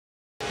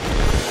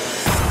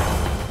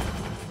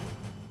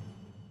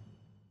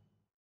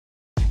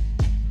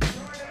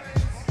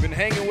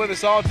hanging with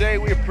us all day.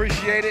 We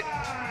appreciate it.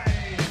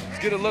 Let's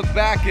get a look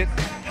back at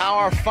how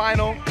our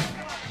final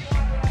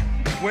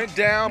went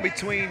down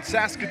between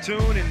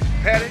Saskatoon and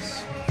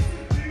Pettis.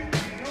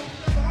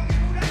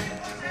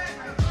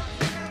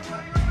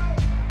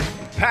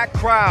 Packed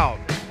crowd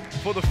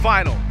for the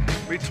final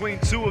between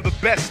two of the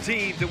best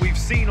teams that we've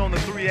seen on the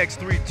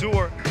 3x3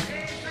 tour.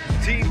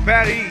 Team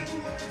Patty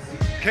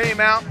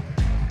came out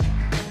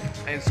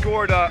and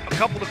scored a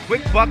couple of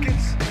quick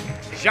buckets.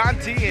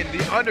 Janti and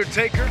The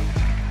Undertaker.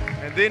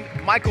 And then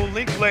Michael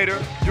Linklater,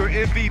 your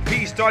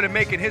MVP, started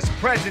making his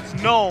presence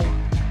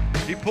known.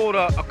 He pulled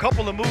a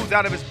couple of moves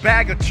out of his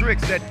bag of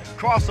tricks. That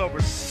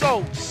crossover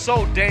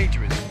so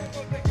dangerous.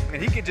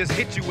 And he can just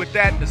hit you with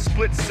that in a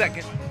split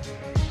second.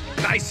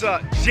 Nice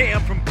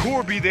jam from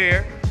Corby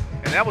there.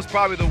 And that was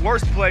probably the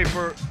worst play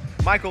for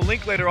Michael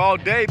Linklater all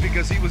day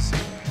because he was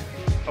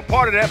a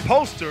part of that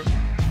poster.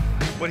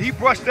 But he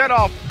brushed that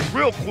off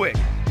real quick.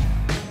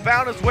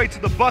 Found his way to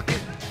the bucket.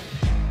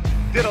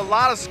 Did a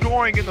lot of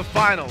scoring in the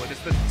final. And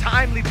it's the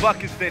timely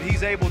buckets that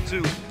he's able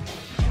to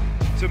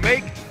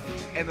make.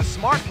 And the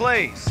smart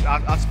plays.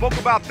 I spoke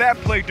about that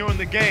play during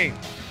the game.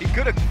 He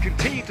could have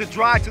continued to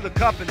drive to the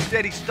cup.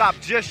 Instead, he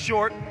stopped just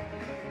short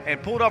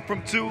and pulled up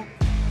from two.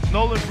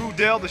 Nolan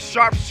Brudell, the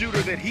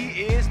sharpshooter that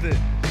he is, the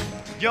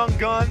young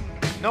gun,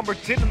 number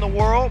 10 in the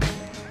world,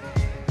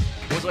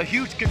 was a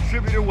huge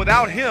contributor.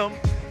 Without him,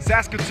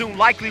 Saskatoon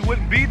likely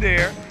wouldn't be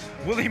there.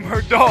 Willie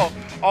Murdahl,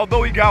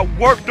 although he got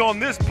worked on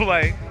this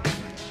play,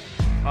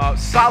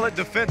 solid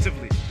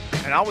defensively.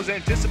 And I was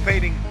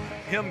anticipating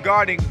him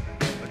guarding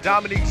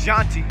Dominique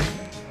Janti.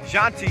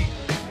 Janti,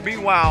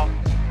 meanwhile,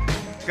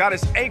 got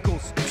his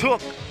ankles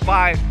took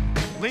by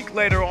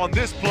Linklater on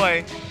this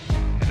play.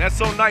 And that's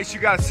so nice, you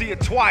got to see it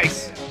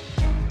twice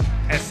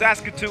as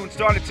Saskatoon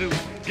started to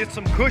get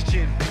some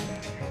cushion,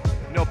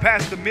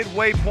 past the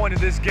midway point of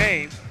this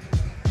game.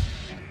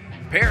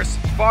 Paris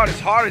fought as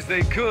hard as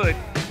they could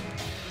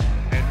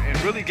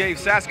and really gave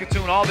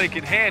Saskatoon all they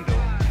could handle.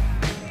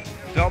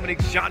 Dominique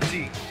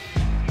Janti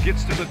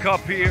gets to the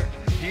cup here.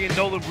 He and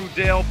Nolan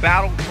Brudell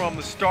battled from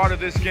the start of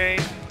this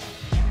game.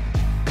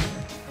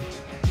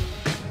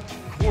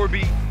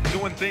 Corby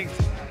doing things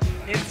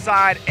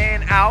inside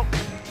and out.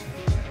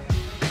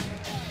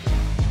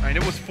 And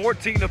it was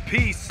 14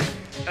 apiece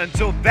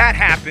until that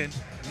happened.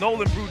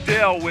 Nolan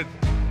Brudell with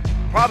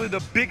probably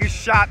the biggest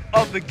shot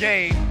of the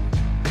game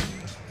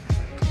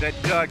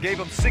that gave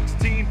him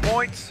 16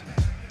 points.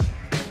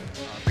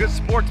 Good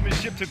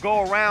sportsmanship to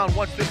go around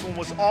once this one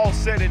was all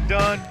said and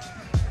done.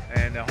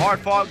 And a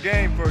hard-fought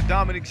game for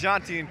Dominique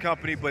Janti and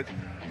company, but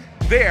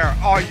there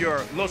are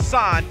your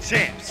Lausanne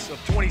champs of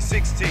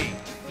 2016.